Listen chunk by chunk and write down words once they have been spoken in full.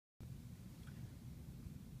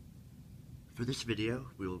For this video,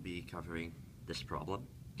 we will be covering this problem.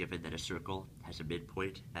 Given that a circle has a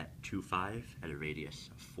midpoint at 2, 5 and a radius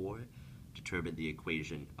of 4, determine the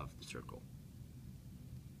equation of the circle.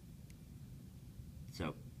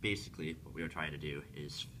 So basically, what we are trying to do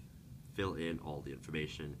is fill in all the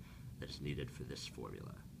information that is needed for this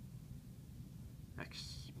formula.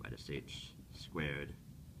 X minus h squared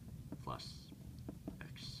plus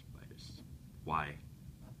x minus y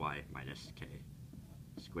minus k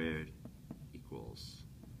squared equals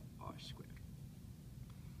r squared.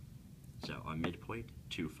 So our midpoint,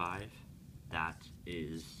 2, 5, that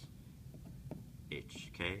is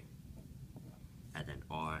hk, and then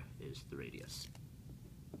r is the radius.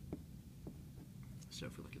 So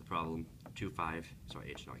if we look at the problem, 2, 5 is our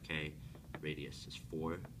h and rk, radius is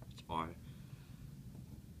 4, it's r,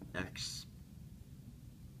 x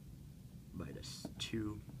minus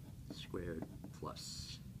 2 squared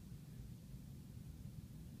plus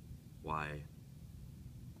y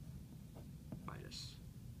minus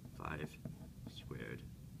 5 squared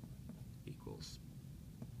equals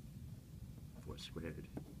 4 squared.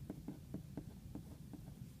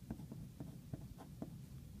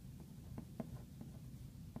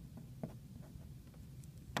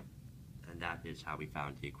 And that is how we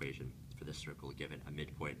found the equation for this circle given a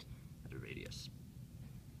midpoint and a radius.